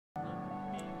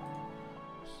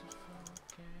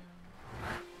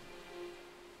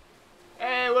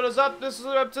What is up? This is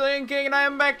the Reptilian King, and I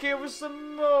am back here with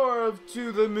some more of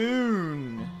To the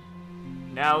Moon.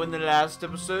 Now, in the last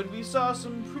episode, we saw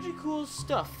some pretty cool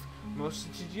stuff,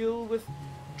 mostly to deal with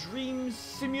dream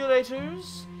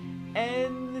simulators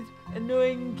and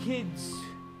annoying kids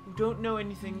who don't know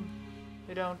anything.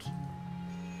 They don't.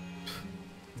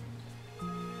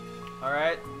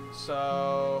 Alright,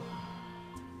 so...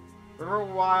 River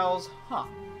Wiles,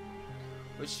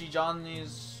 was she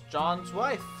John's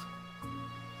wife?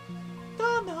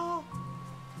 Don't know.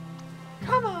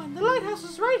 Come on, the lighthouse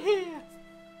is right here.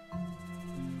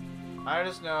 I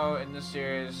just know in this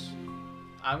series,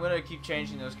 I'm gonna keep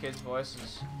changing those kids'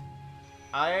 voices.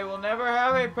 I will never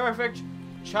have a perfect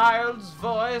child's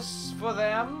voice for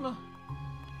them.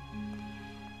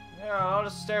 There are a lot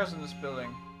of stairs in this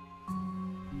building.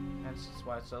 That's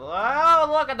why it's so low. Oh,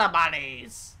 look at the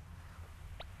bunnies!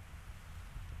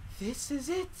 This is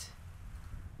it.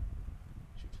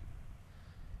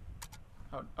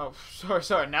 Oh,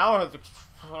 sorry. Now,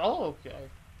 oh, okay.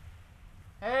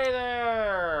 Hey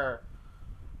there,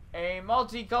 a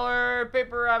multicolored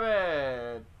paper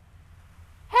rabbit.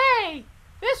 Hey,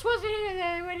 this wasn't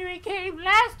here when we came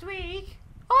last week.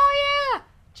 Oh yeah,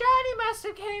 Johnny must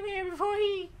have came here before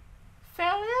he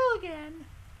fell ill again.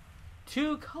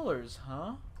 2 colors,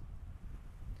 huh?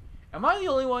 Am I the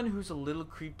only one who's a little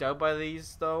creeped out by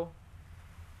these, though?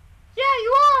 Yeah,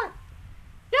 you are.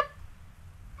 Yep.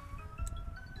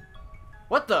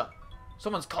 What the?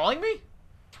 Someone's calling me?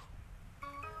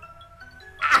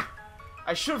 Ah!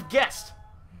 I should have guessed.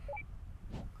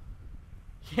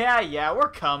 Yeah, we're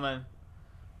coming.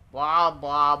 Blah,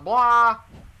 blah, blah.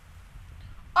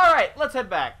 Alright, let's head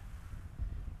back.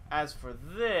 As for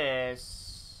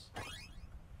this...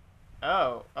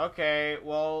 Oh, okay,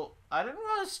 well, I didn't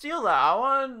want to steal that.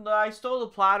 I stole the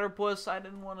platypus. I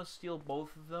didn't want to steal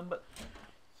both of them, but...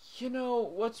 You know,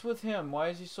 what's with him? Why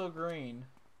is he so green?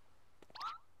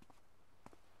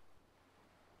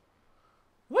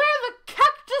 Where the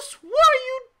cactus? What are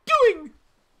you doing?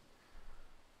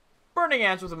 Burning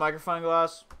ants with a magnifying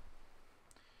glass.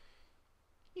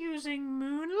 Using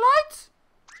moonlight?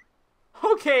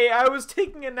 Okay, I was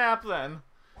taking a nap then.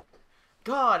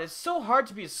 God, it's so hard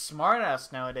to be a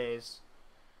smartass nowadays.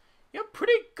 You're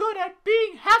pretty good at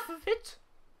being half of it.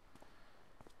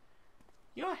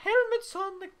 Your helmet's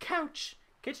on the couch.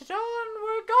 Get it on,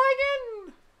 we're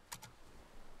going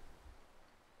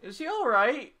in. Is he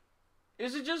alright?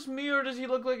 Is it just me, or does he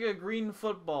look like a green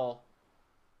football?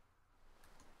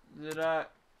 Did I...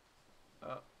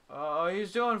 oh,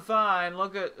 he's doing fine.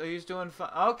 Look at... He's doing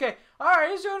fine. Okay. Alright,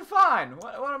 he's doing fine.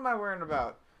 What am I worrying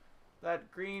about?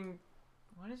 That green...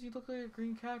 Why does he look like a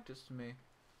green cactus to me?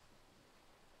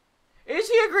 Is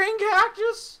he a green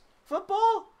cactus?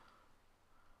 Football?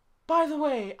 By the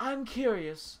way, I'm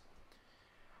curious.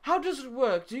 How does it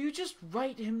work? Do you just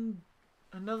write him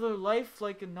another life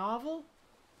like a novel?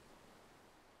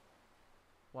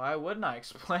 Why wouldn't I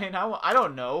explain? I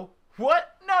don't know.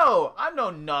 What? No! I'm no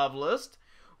novelist.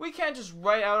 We can't just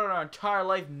write out our entire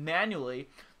life manually.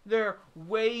 There are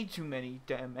way too many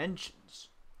dimensions.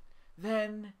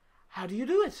 Then, how do you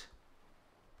do it?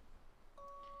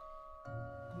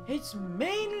 It's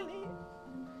mainly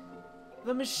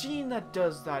the machine that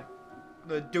does that,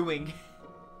 the doing.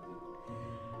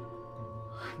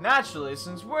 Naturally,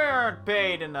 since we aren't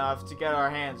paid enough to get our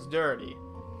hands dirty.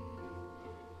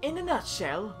 In a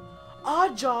nutshell, our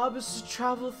job is to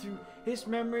travel through his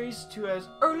memories to as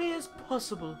early as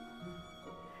possible.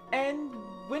 And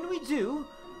when we do,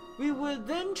 we would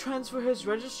then transfer his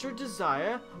registered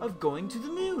desire of going to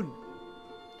the moon,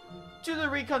 to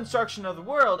the reconstruction of the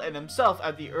world and himself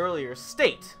at the earlier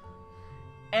state.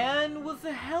 And with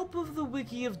the help of the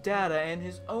wiki of data and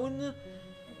his own,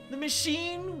 the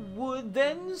machine would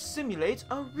then simulate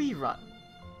a rerun.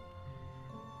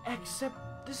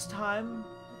 Except this time,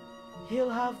 he'll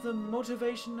have the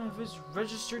motivation of his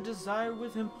registered desire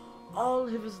with him all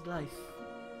of his life.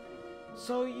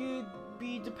 So you'd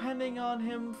be depending on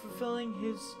him fulfilling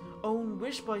his own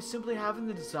wish by simply having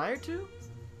the desire to?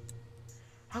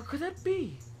 How could that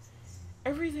be?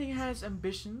 Everything has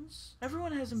ambitions.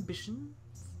 Everyone has ambitions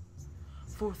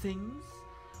for things,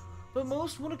 but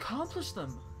most won't accomplish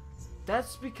them.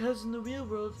 That's because in the real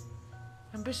world,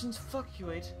 ambitions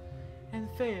fluctuate and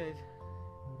fade.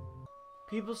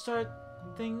 People start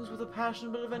things with a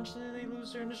passion, but eventually they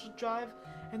lose their initial drive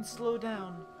and slow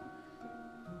down.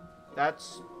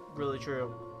 That's really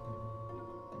true.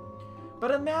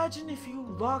 But imagine if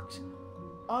you locked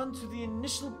onto the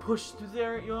initial push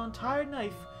through your entire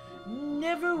life,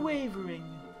 never wavering.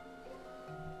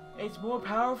 It's more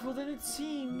powerful than it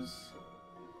seems.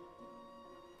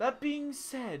 That being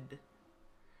said,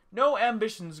 No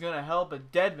ambition's gonna help a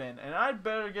dead man, and I'd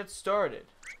better get started.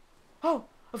 Oh,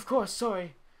 of course,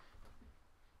 sorry.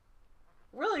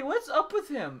 Really, what's up with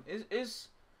him?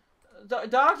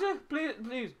 Doctor,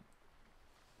 please.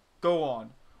 Go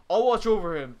on. I'll watch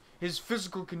over him, his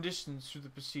physical conditions through the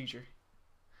procedure.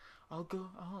 I'll go.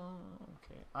 Oh,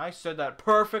 okay. I said that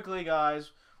perfectly,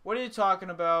 guys. What are you talking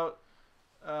about?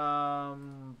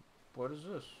 What is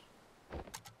this?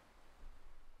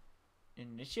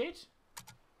 Initiate?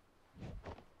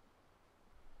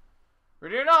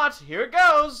 Ready or not, here it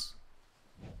goes!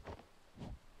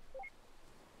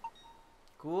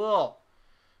 Cool.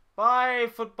 Bye,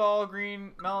 football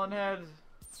green melonhead.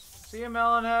 See you,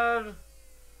 melonhead.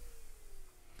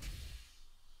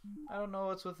 I don't know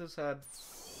what's with his head.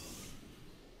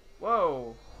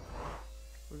 Whoa.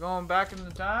 We're going back in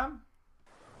the time?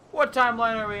 What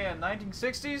timeline are we in?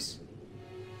 1960s?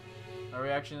 Are we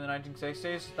actually in the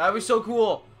 1960s? That'd be so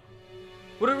cool!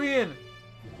 What are we in?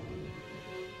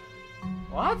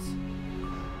 What?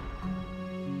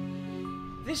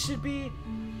 This should be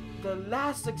the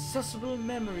last accessible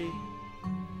memory.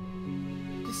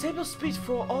 Disable speech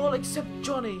for all except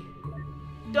Johnny.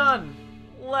 Done!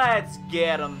 Let's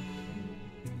get him!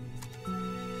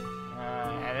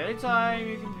 At any time,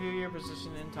 you can view your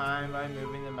position in time by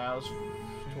moving the mouse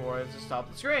towards the top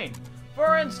of the screen.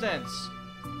 For instance,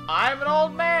 I'm an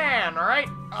old man, right?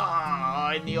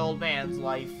 Ah, in the old man's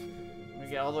life. I'm gonna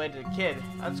get all the way to the kid.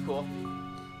 That's cool.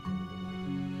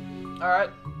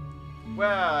 Alright.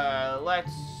 Well,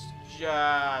 let's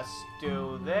just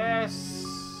do this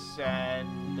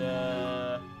and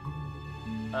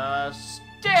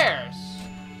stairs.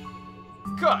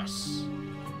 Course.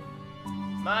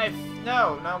 My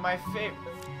favorite.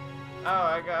 Oh,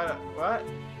 I gotta what?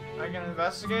 I can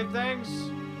investigate things.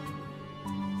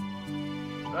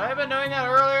 Should I have been doing that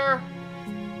earlier?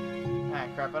 Ah,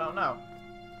 crap! I don't know.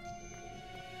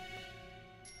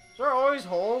 Is there always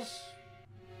holes?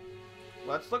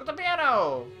 Let's look at the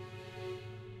piano.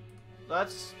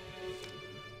 Let's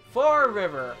For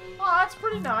River. Oh, that's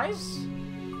pretty nice.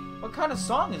 What kind of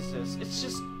song is this? It's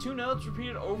just two notes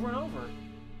repeated over and over.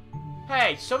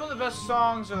 Hey, some of the best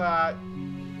songs are that.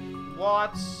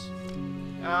 What's...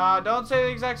 don't say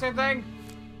the exact same thing.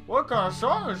 What kind of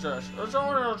song is this? It's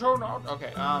only a two note.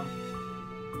 Okay, where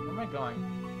am I going?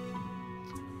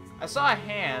 I saw a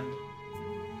hand.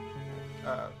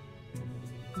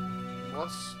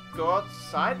 Let's go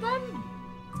outside then?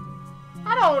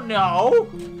 I don't know.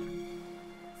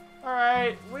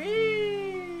 Alright,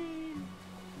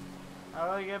 how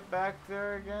do I get back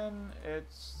there again?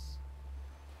 It's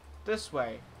this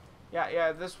way.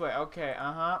 Yeah, this way. Okay,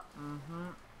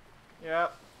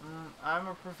 Yep. I'm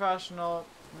a professional.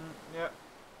 Yep.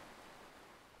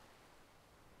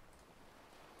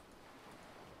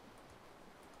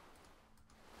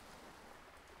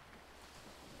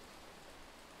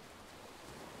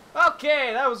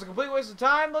 Okay, that was a complete waste of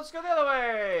time. Let's go the other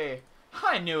way.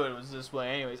 I knew it was this way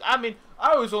anyways. I mean,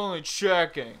 I was only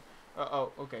checking.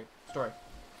 Oh, okay. Story.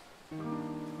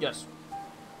 Yes.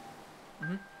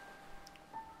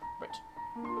 Right.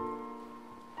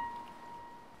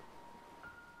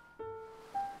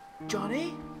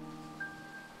 Johnny?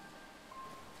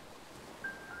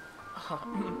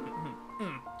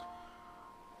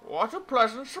 What a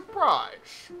pleasant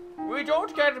surprise. We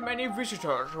don't get many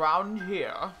visitors around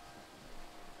here.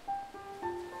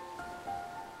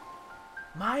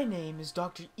 My name is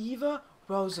Dr. Eva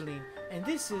Rosalene, and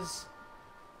this is...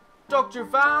 Dr.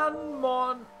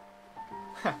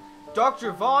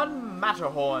 Dr. Von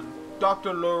Matterhorn.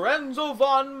 Dr. Lorenzo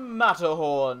von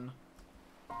Matterhorn.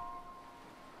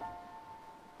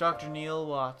 Dr. Neil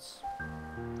Watts.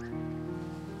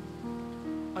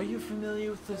 Are you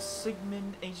familiar with the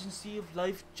Sigmund Agency of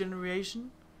Life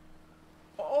Generation?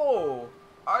 Oh,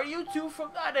 are you two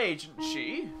from that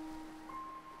agency?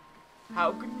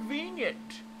 How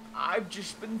convenient. I've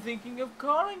just been thinking of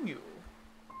calling you.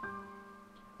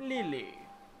 Lily,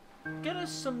 get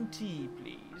us some tea,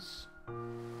 please.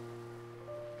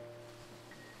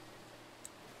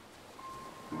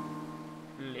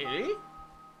 Lily?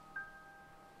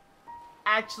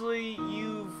 Actually,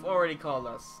 you've already called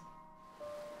us.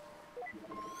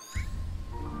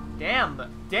 Damn,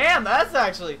 that's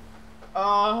actually...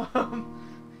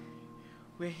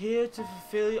 We're here to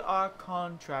fulfill our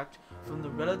contract from the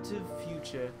relative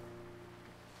future.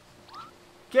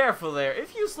 Careful there.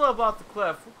 If you slip off the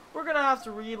cliff, we're gonna have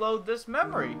to reload this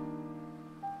memory.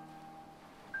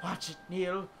 Watch it,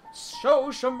 Neil.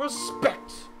 Show some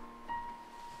respect.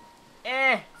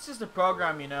 It's just a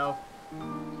program, you know.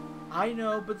 I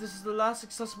know, but this is the last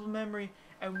accessible memory,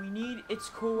 and we need its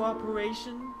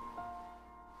cooperation.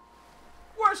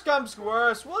 We're worst comes to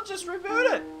worst, we'll just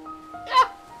reboot it. Yeah.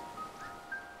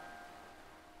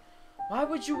 Why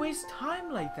would you waste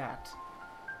time like that?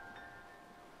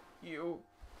 You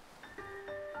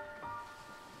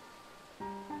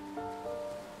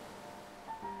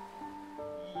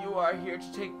are here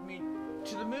to take me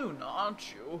to the moon,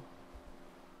 aren't you?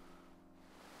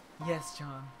 Yes,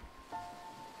 John.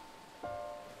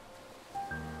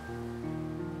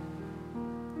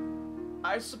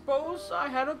 I suppose I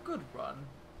had a good run.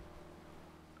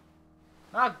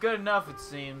 Not good enough, it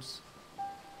seems.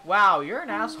 Wow, you're an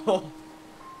asshole.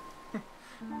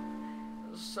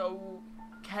 So,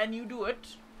 can you do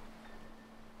it?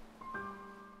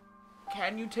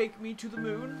 Can you take me to the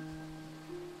moon?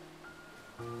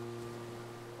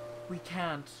 We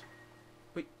can't,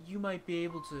 but you might be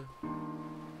able to.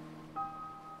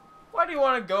 Why do you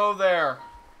want to go there?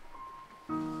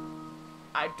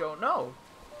 I don't know.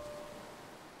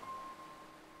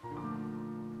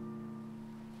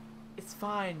 It's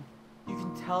fine. You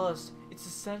can tell us. It's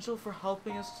essential for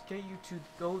helping us get you to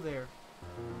go there.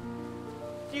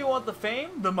 Do you want the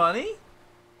fame? The money?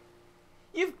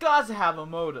 You've got to have a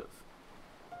motive.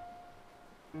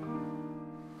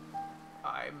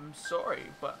 I'm sorry,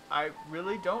 but I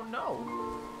really don't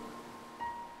know.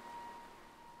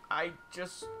 I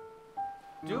just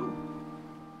do.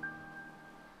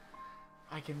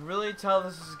 I can really tell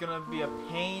this is gonna be a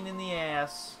pain in the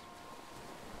ass.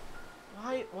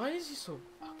 Why is he so...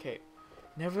 Okay.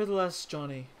 Nevertheless,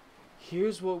 Johnny,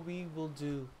 here's what we will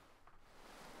do.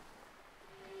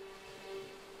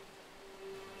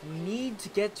 We need to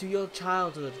get to your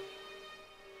childhood,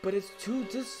 but it's too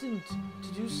distant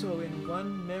to do so in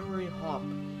one memory hop.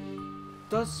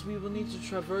 Thus, we will need to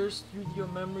traverse through your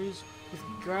memories with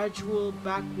gradual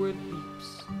backward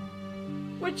leaps,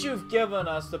 which you've given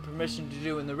us the permission to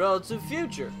do in the relative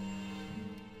future.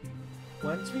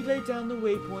 Once we lay down the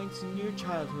waypoints in your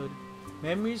childhood,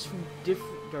 memories from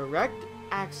direct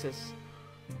access,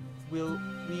 we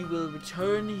will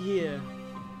return here.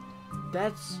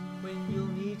 That's when you'll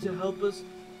need to help us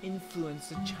influence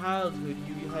the childhood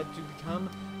you had to become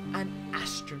an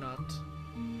astronaut.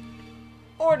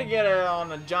 Or to get it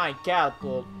on a giant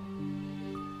catapult.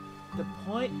 The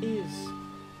point is,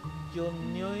 you'll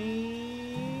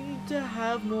need to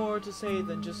have more to say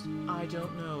than just, I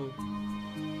don't know.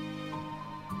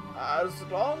 As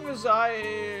long as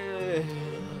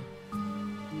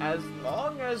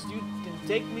you can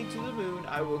take me to the moon,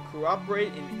 I will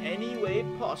cooperate in any way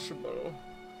possible.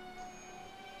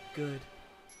 Good.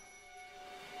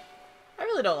 I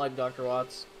really don't like Dr.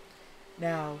 Watts.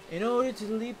 Now, in order to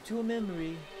leap to a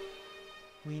memory,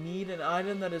 we need an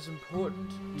item that is important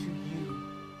to you.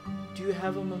 Do you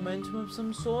have a momentum of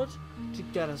some sort to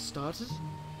get us started?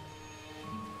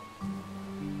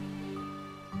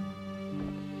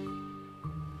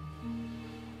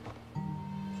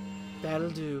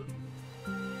 That'll do.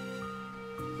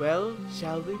 Well,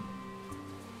 shall we?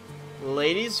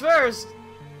 Ladies first!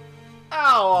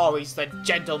 Oh, always the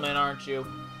gentleman, aren't you?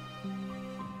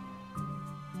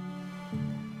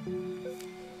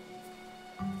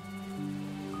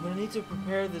 I'm gonna need to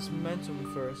prepare this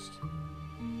momentum first.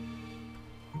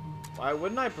 Why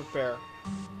wouldn't I prepare?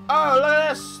 Oh, look at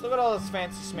this! Look at all this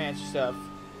fancy smancy stuff.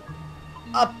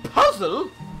 A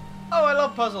puzzle? Oh, I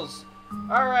love puzzles.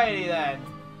 Alrighty then.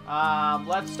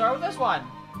 Let's start with this one.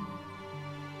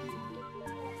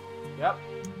 Yep.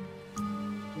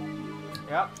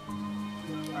 Yep.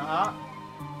 Uh-huh.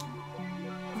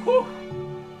 Whew.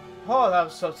 Oh, that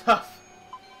was so tough.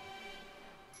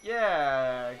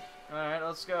 Yeah. Alright,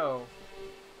 let's go.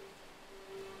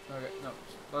 Okay, no.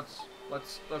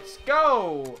 Let's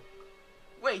go!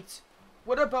 Wait!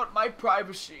 What about my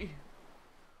privacy?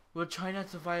 We'll try not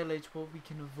to violate what we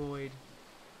can avoid.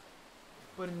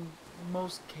 But in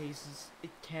most cases, it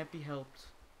can't be helped.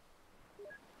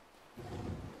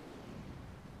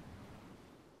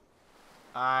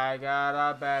 I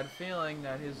got a bad feeling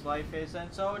that his life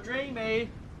isn't so dreamy.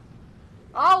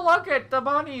 Oh, look it! The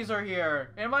bunnies are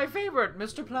here! And my favorite,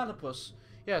 Mr. Platypus.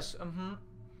 Yes,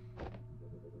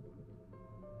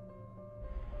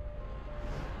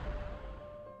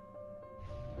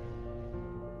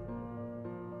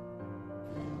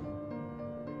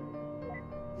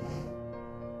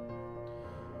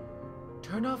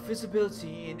 Turn off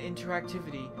visibility and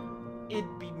interactivity.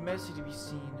 It'd be messy to be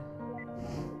seen.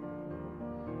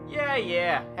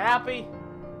 Yeah. Happy?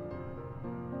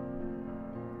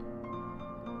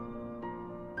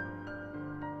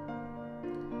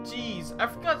 Jeez, I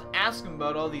forgot to ask him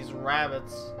about all these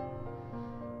rabbits.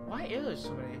 Why are there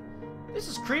so many? This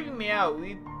is creeping me out.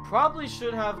 We probably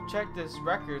should have checked his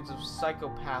records of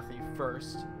psychopathy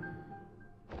first.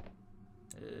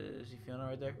 Is he feeling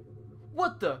alright there?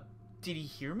 What the? Did he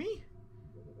hear me?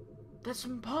 That's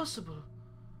impossible.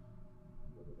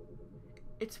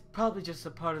 It's probably just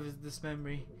a part of this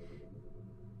memory.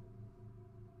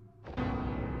 Are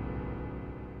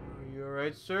you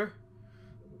alright, sir?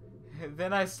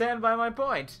 Then I stand by my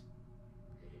point.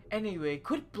 Anyway,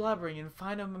 quit blabbering and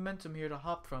find a momentum here to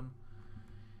hop from.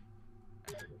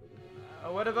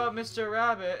 What about Mr.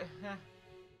 Rabbit?